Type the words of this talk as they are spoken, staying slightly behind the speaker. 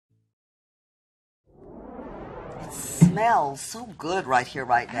smells so good right here,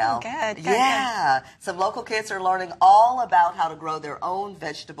 right now. Good. Yeah. Some local kids are learning all about how to grow their own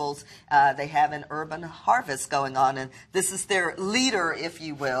vegetables. They have an urban harvest going on, and this is their leader, if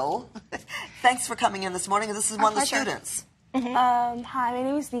you will. Thanks for coming in this morning. And this is one of the students. Hi, my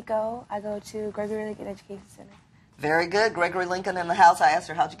name is Nico. I go to Gregory-Lincoln Education Center. Very good. Gregory-Lincoln in the house. I asked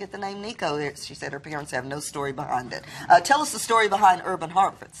her, how'd you get the name Nico? She said her parents have no story behind it. Tell us the story behind Urban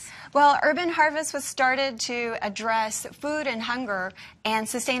Harvest. Well, Urban Harvest was started to address food and hunger and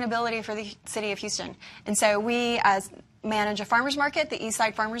sustainability for the city of Houston. And so we manage a farmers market, the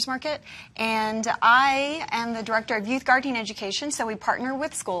Eastside Farmers Market, and I am the director of youth gardening education, so we partner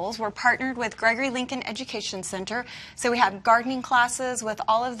with schools. We're partnered with Gregory-Lincoln Education Center, so we have gardening classes with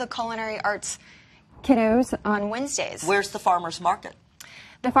all of the culinary arts kiddos on Wednesdays. Where's the farmers market?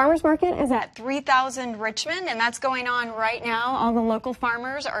 The farmers market is at 3000 Richmond, and that's going on right now. All the local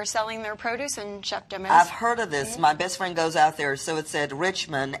farmers are selling their produce and chef demos. I've heard of this. My best friend goes out there, so it's at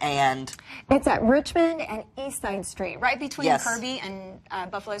Richmond and... It's at Richmond and Eastside Street, right between Kirby and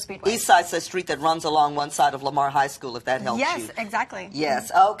Buffalo Speedway. Eastside's the street that runs along one side of Lamar High School, if that helps you. Yes, exactly.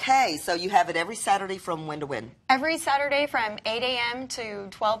 Yes, okay. So you have it every Saturday from when to when? Every Saturday from 8 a.m. to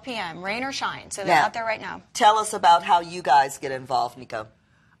 12 p.m., rain or shine. So they're out there right now. Tell us about how you guys get involved, Nico.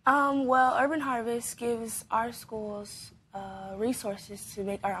 Well, Urban Harvest gives our schools resources to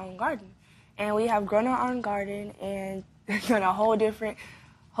make our own garden, and we have grown our own garden and done a whole different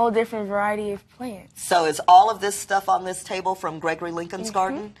variety of plants. So is all of this stuff on this table from Gregory-Lincoln's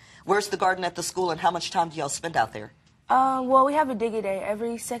garden? Where's the garden at the school, and how much time do y'all spend out there? Well, we have a diggy day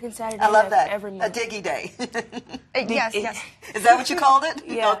every second Saturday. I love that. Every month. A diggy day. Yes, yes. Is that what you called it?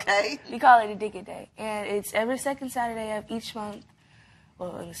 Yeah. Okay. We call it a diggy day, and it's every second Saturday of each month.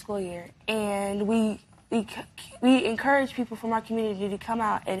 Well, in the school year, and we encourage people from our community to come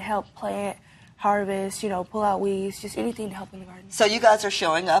out and help plant, harvest, pull out weeds, just anything to help in the garden. So you guys are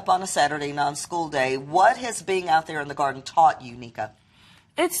showing up on a Saturday non-school day. What has being out there in the garden taught you, Nika?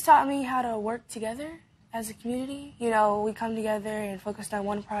 It's taught me how to work together as a community. We come together and focus on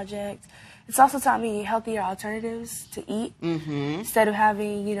one project. It's also taught me healthier alternatives to eat instead of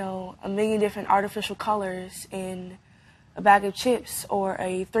having, a million different artificial colors in a bag of chips or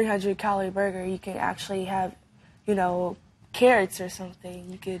a 300-calorie burger. You can actually have, carrots or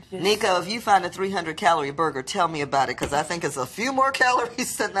something. You could just... Nico, if you find a 300-calorie burger, tell me about it, because I think it's a few more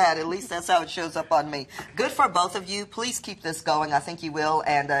calories than that. At least that's how it shows up on me. Good for both of you. Please keep this going. I think you will.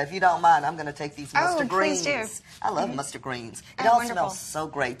 And if you don't mind, I'm going to take these mustard greens. Please do. I love mustard greens. It all smells so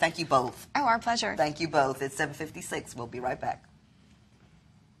great. Thank you both. Oh, our pleasure. Thank you both. It's 7:56. We'll be right back.